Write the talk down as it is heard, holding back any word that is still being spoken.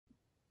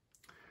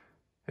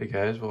Hey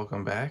guys,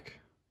 welcome back.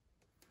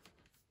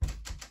 I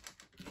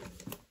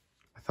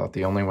thought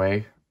the only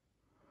way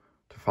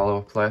to follow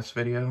up last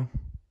video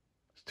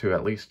is to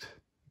at least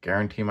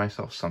guarantee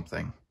myself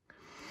something.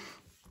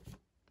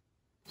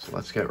 So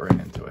let's get right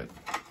into it.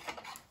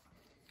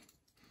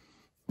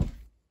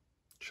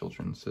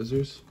 Children's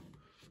scissors.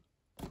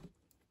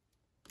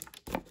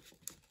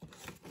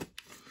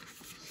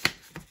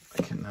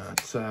 I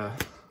cannot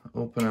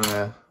open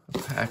a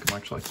pack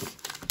much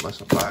less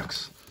a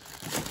box.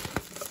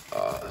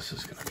 This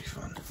is gonna be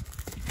fun.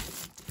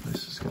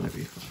 This is gonna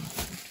be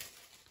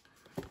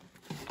fun.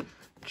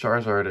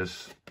 Charizard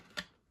is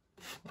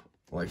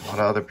like a lot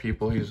of other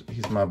people.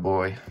 He's my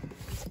boy.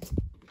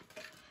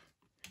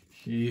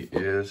 He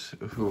is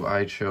who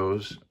I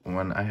chose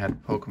when I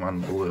had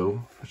Pokemon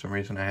Blue. For some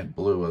reason, I had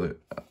blue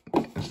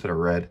instead of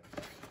red.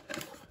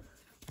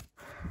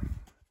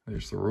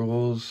 There's the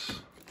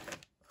rules,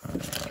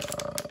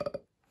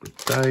 the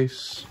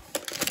dice,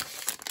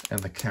 and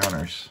the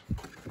counters.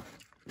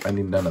 I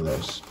need none of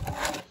those.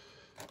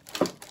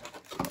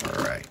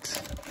 All right.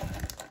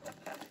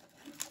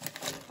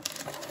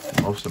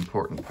 The most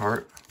important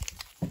part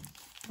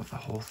of the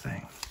whole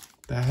thing.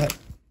 That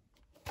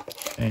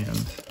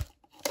and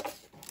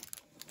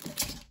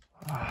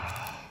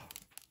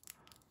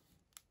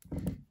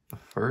the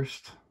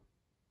first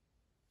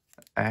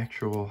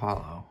actual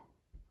holo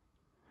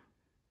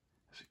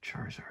is a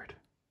Charizard.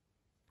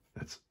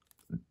 That's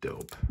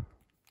dope.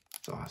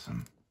 It's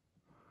awesome.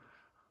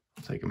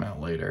 I'll take him out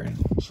later and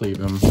sleeve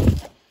him.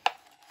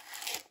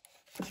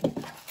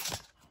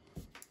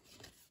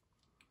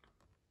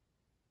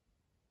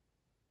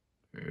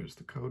 There's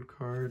the code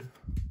card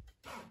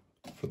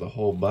for the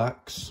whole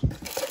box.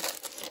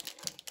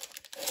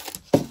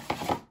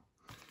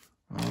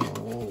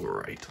 All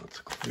right,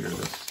 let's clear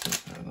this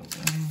stuff out of the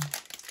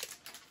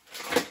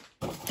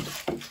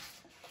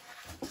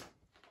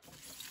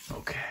way.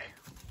 Okay.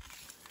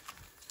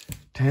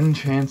 10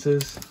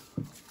 chances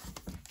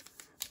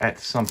at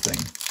something.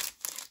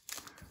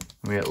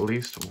 We at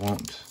least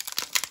won't,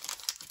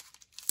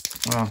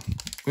 well,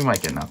 we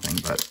might get nothing,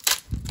 but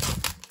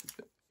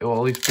it will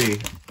at least be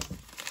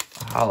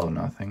a holo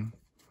nothing.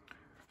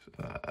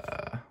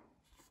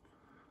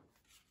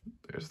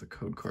 There's the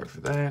code card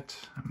for that.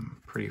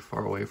 I'm pretty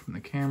far away from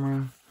the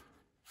camera.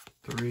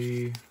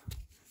 3,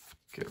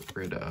 get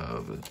rid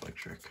of the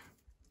electric.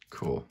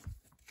 Cool.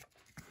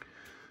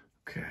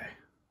 Okay.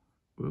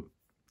 Oop.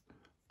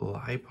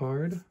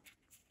 Lipard.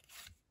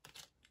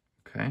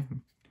 Okay.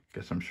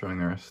 Guess I'm showing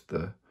the rest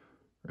of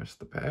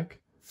the pack.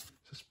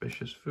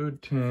 Suspicious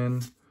food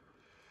tin.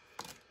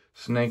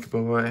 Snake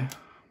boy.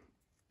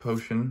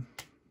 Potion.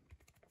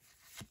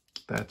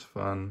 That's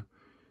fun.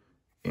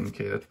 NK,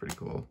 that's pretty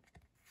cool.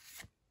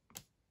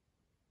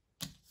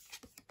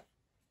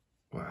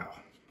 Wow.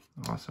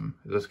 Awesome.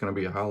 Is this going to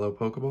be a holo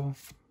Pokeball?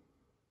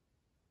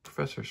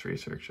 Professor's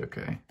research.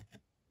 Okay.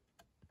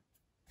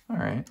 All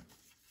right.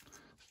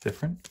 It's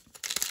different.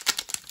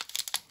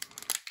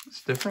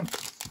 It's different.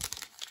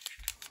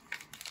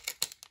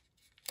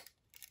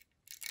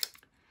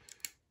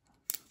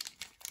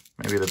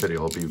 Maybe the video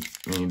will be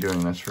me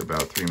doing this for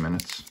about 3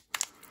 minutes.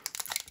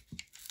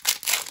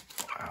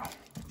 Wow.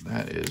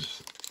 That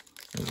is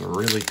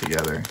really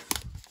together.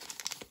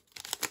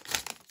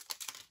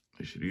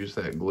 We should use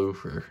that glue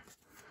for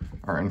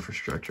our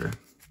infrastructure.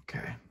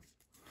 Okay.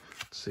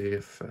 Let's see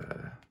if,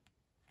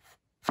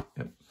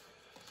 yep.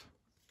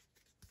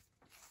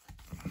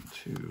 1,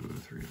 2,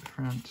 3 at the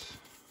front.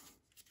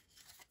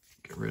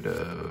 Get rid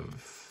of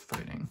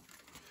fighting.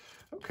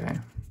 Okay,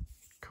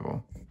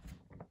 cool.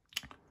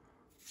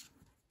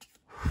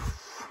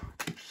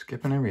 Keep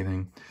skipping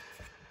everything.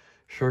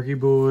 Sharky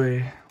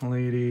boy,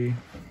 lady,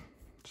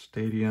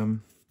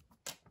 stadium.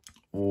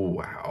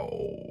 Wow,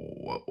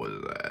 what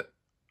was that?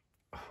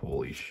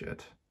 Holy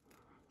shit.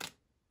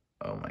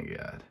 Oh my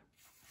god.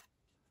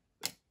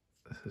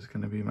 This is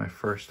gonna be my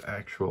first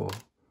actual...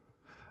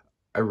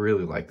 I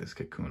really like this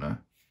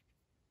Kakuna.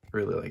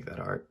 Really like that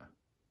art.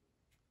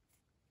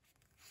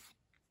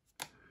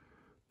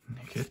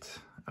 Nickit.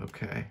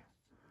 Okay.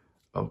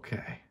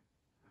 Okay.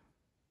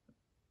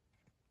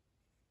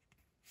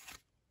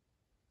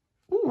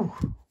 Ooh.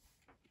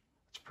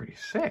 That's pretty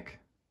sick.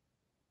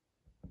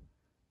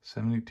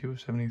 72 of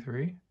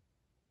 73.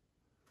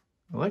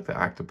 I like the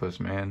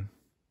octopus, man.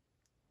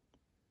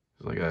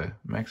 He's like a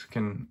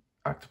Mexican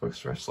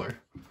octopus wrestler.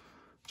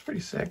 It's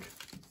pretty sick.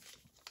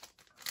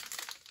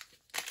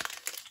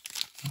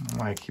 I don't know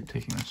why I keep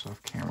taking this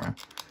off camera.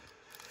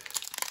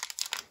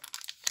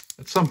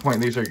 At some point,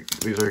 these are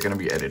going to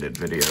be edited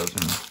videos,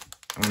 and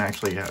I'm going to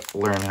actually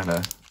learn how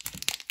to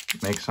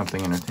make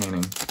something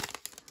entertaining.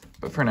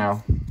 But for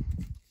now,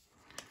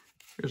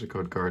 here's a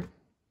code card.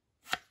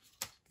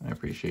 I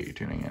appreciate you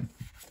tuning in.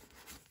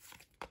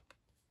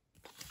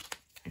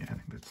 Yeah, I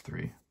think that's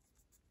 3.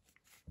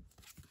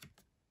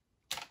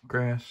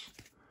 Grass.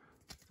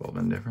 All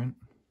been different.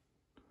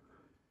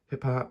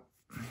 Hip hop.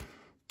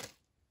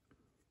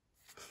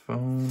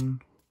 Phone.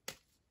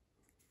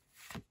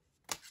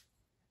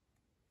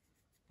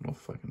 Little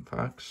fucking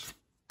fox.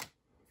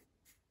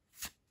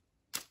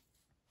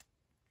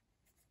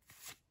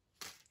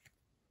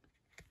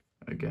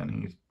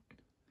 again, he's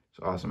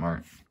awesome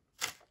art.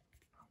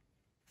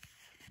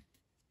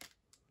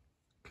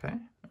 Okay,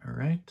 all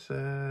right.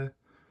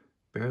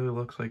 Barely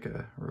looks like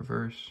a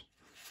reverse.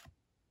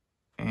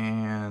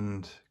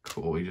 And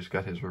cool, we just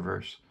got his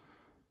reverse.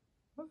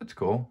 Well, that's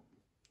cool.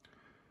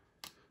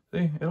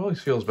 See, it always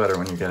feels better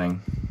when you're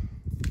getting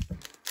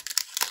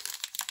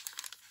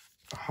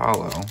a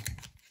holo,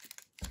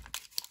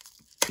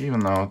 even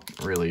though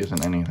it really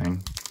isn't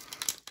anything.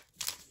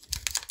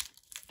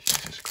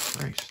 Jesus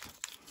Christ.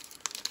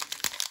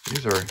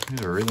 These are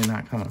really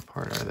not coming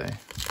apart, are they?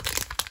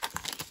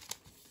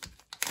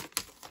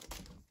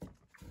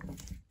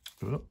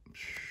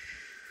 Oops.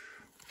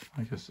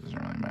 I guess it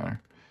doesn't really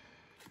matter.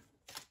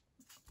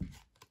 I'm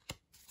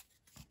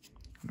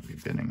gonna be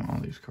binning all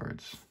these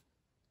cards.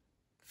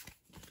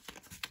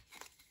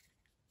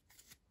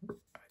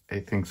 I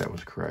think that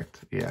was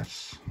correct.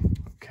 Yes.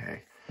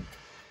 Okay.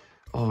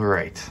 All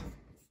right.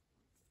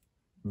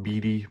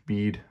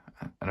 Bead.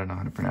 I don't know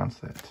how to pronounce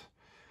that.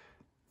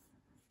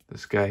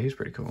 This guy, he's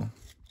pretty cool.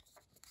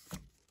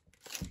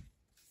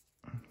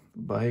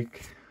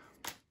 Bike.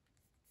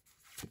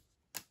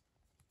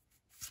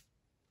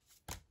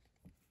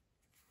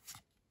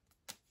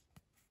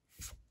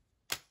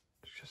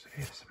 It's just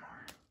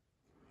ASMR.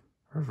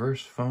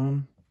 Reverse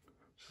phone.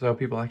 This is how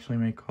people actually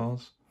make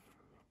calls.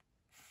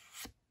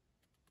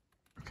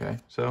 Okay,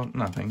 so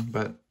nothing,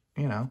 but,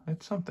 you know,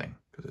 it's something,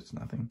 because it's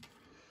nothing.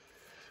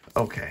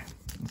 Okay,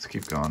 let's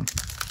keep going.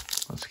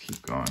 Let's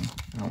keep going.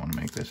 I don't want to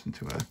make this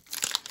into a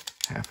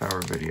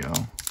half-hour video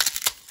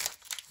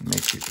and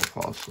make people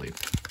fall asleep.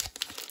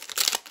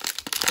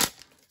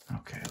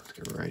 Okay, let's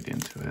get right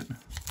into it.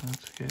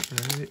 Let's get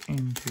right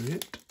into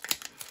it.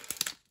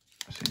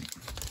 See,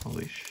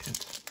 holy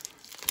shit.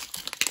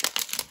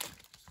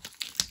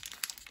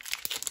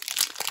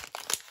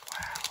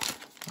 Wow,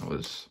 that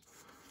was...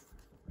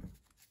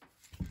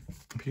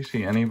 If you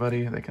see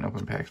anybody that can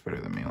open packs better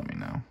than me, let me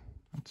know.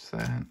 What's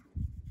that?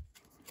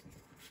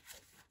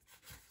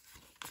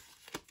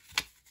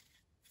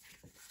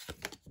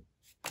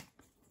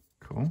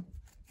 Cool.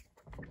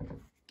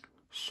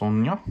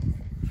 Sonia.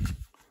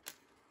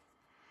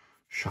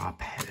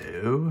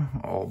 Chapeau.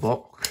 All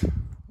block.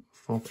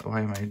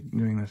 Why am I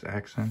doing this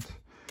accent?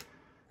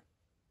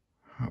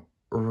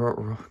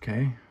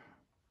 Okay.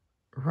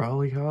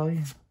 Raleigh Holly.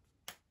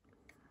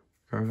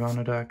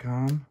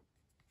 Carvana.com.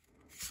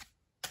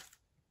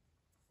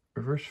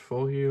 Reverse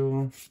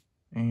folio,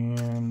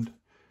 and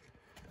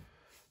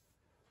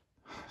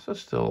so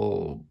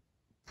still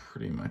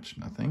pretty much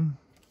nothing.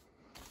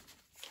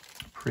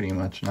 Pretty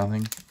much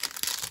nothing.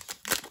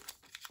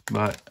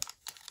 But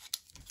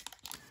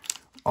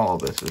all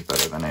of this is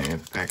better than any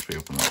of the packs we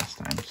opened last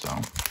time, so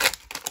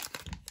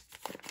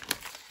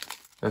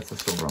that's the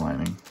silver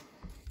lining.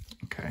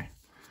 Okay.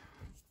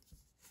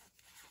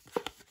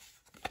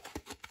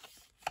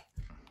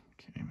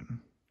 Can't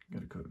even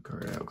get a code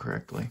card out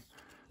correctly.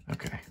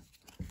 Okay.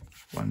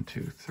 1,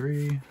 2,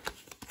 3.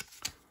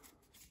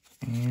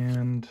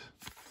 And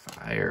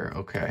fire.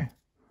 Okay.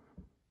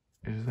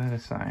 Is that a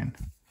sign?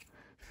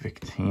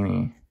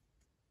 Victini.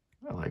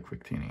 I like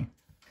Victini.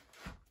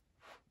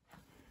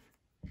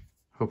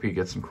 Hope he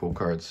gets some cool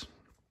cards.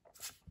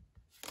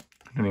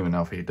 I don't even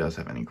know if he does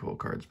have any cool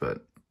cards,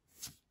 but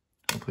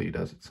hopefully he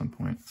does at some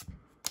point.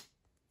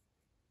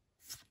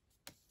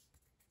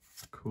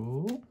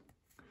 Cool.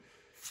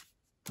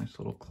 Nice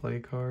little clay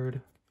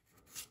card.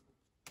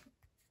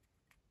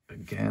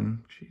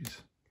 Again,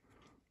 jeez.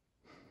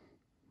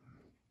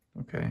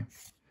 Okay.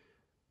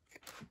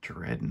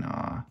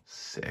 Dreadnought,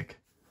 sick.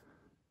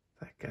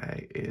 That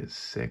guy is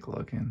sick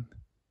looking.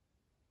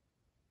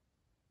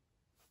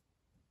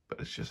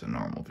 But it's just a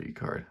normal V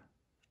card.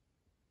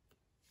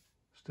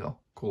 Still,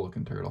 cool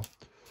looking turtle.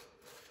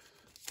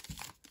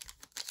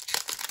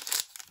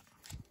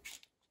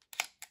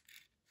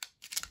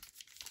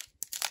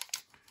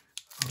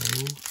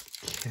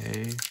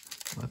 Okay,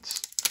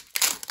 let's...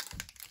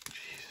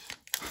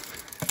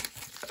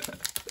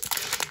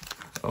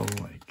 Oh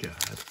my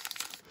god.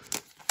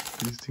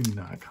 These do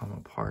not come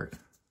apart.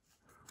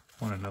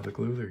 Want another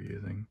glue they're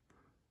using.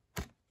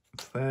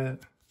 What's that?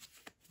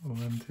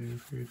 1, 2,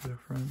 3 to the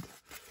front.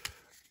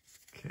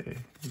 Okay,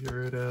 get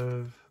rid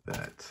of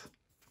that.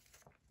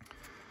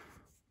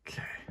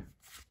 Okay.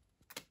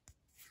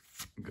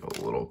 Go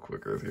a little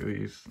quicker through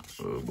these.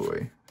 Oh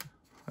boy.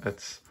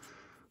 That's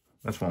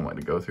one way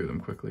to go through them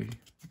quickly.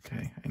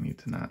 Okay, I need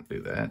to not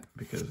do that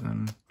because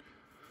then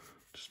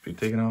just be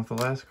taking off the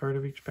last card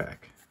of each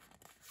pack.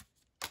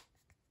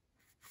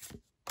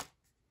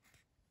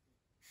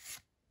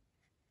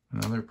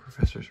 Another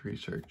professor's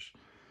research.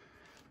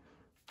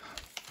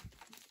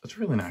 It's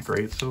really not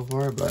great so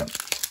far, but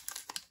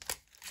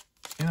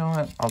you know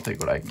what? I'll take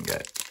what I can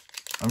get.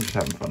 I'm just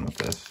having fun with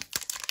this.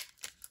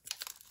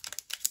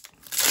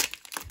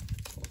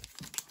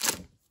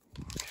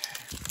 Okay,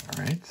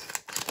 all right.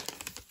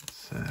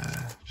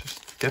 Let's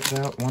just get it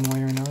out one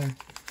way or another.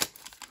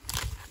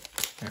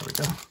 There we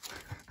go.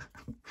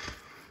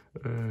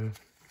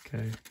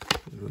 Okay,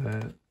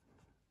 that.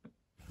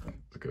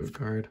 The code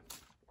card.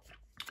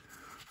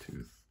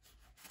 2,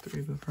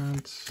 3 to the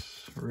front.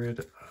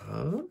 Rid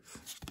of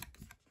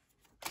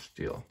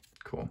steel.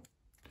 Cool.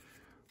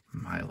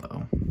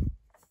 Milo.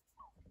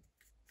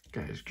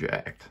 Guy's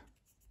jacked.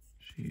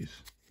 Jeez.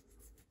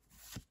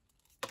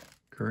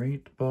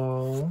 Great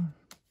ball.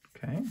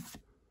 Okay.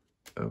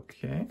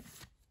 Okay.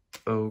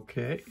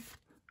 Okay.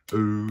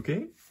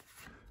 Okay.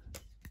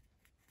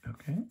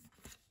 Okay.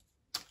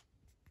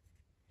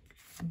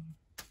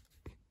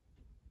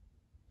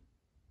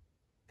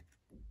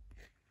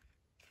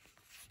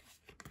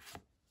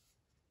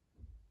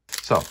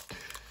 So,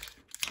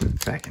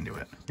 back into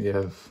it. We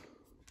have,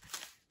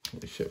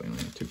 holy shit, we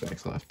only have 2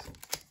 packs left.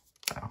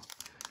 Wow.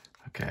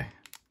 Okay.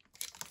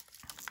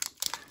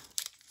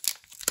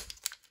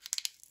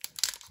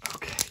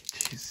 Okay,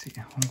 jeez,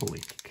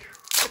 holy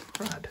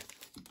crud.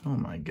 Oh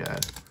my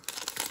god.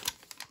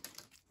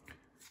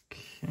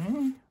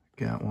 Okay,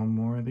 got one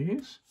more of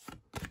these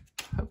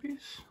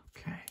puppies.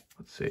 Okay,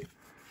 let's see.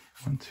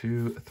 1,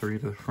 2, 3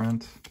 to the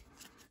front.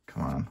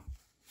 Come on.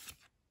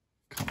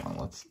 Come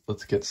on,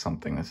 let's get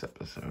something this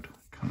episode.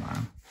 Come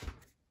on.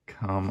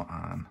 Come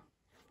on.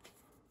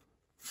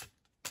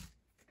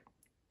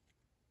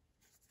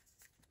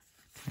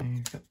 Okay,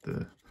 you got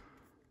the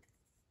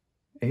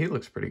 8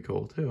 looks pretty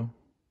cool too.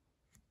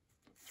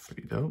 It's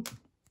pretty dope.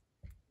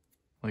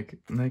 Like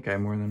that guy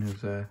more than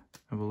his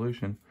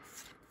evolution.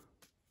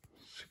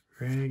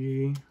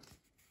 Scraggy.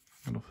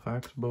 Little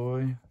fox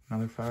boy.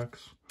 Another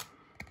fox.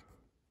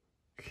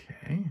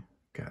 Okay,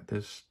 got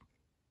this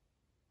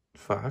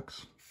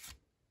fox.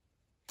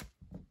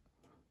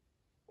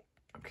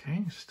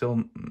 Okay,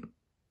 still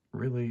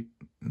really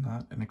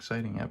not an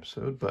exciting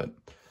episode, but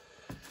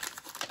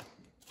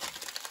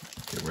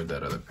okay, where'd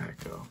that other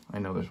pack go? I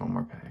know there's one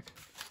more pack.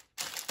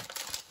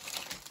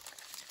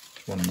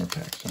 There's one more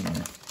pack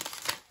somewhere.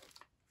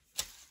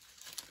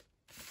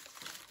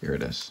 Here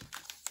it is.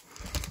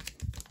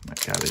 My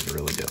god, these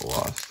really get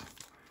lost.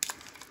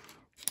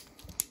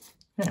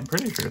 Yeah, I'm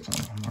pretty sure it's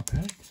on one more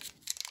pack.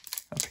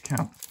 That's a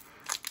count.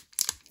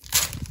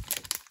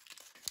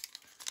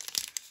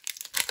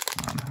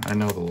 I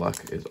know the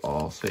luck is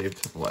all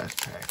saved to the last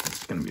pack.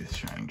 It's going to be the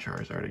Shining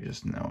Charizard. I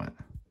just know it.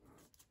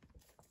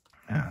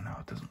 I don't know.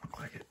 It doesn't look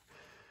like it.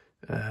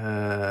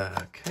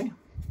 Okay.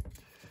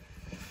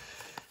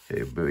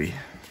 Hey, boy.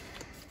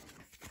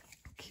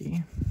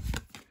 Key.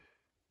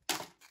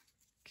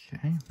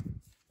 Okay.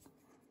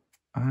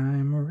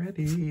 I'm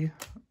ready.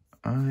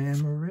 I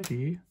am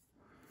ready.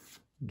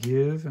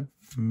 Give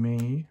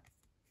me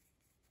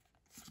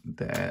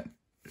that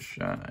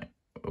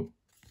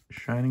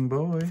shining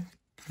boy.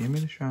 Give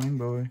me the shining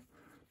boy.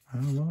 I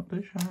want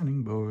the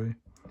shining boy.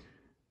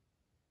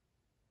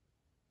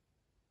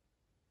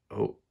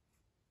 Oh.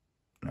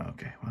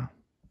 Okay,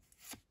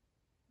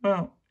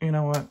 well, you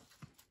know what?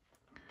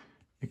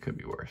 It could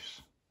be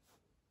worse.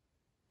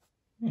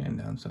 And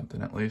down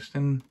something at least.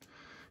 And,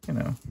 you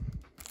know,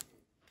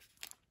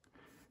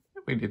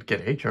 we did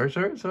get a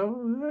Charizard,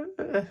 so,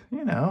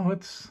 you know,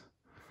 it's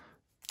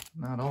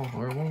not all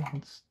horrible.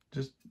 Let's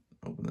just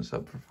open this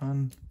up for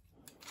fun.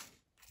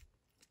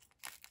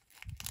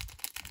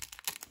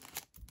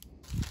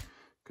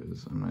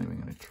 Because I'm not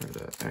even going to try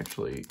to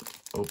actually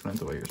open it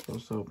the way you're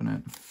supposed to open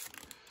it.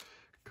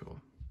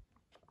 Cool.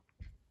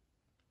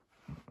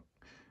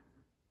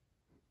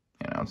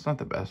 You know, it's not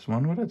the best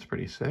one, but it's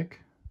pretty sick.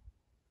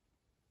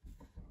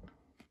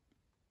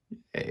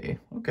 Yay.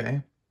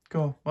 Okay.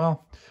 Cool.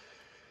 Well,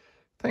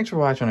 thanks for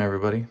watching,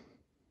 everybody.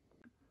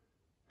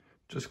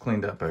 Just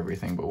cleaned up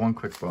everything, but one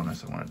quick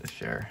bonus I wanted to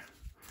share.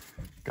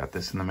 Got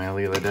this in the mail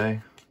the other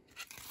day.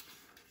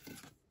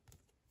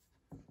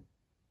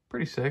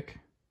 Pretty sick.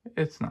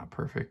 It's not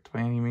perfect by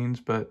any means,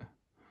 but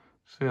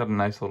still got a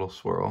nice little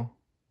swirl.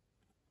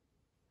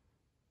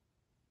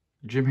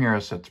 Gym Hero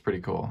set's pretty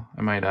cool.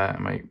 I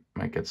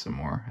might get some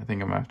more. I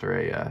think I'm after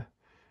a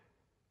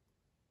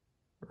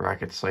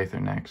Rocket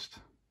Scyther next.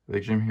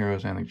 The Gym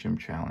Heroes and the Gym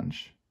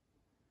Challenge.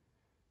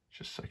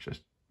 Just such a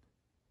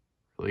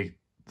really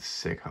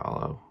sick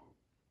holo.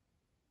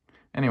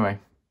 Anyway,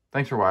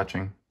 thanks for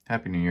watching.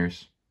 Happy New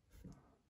Year's.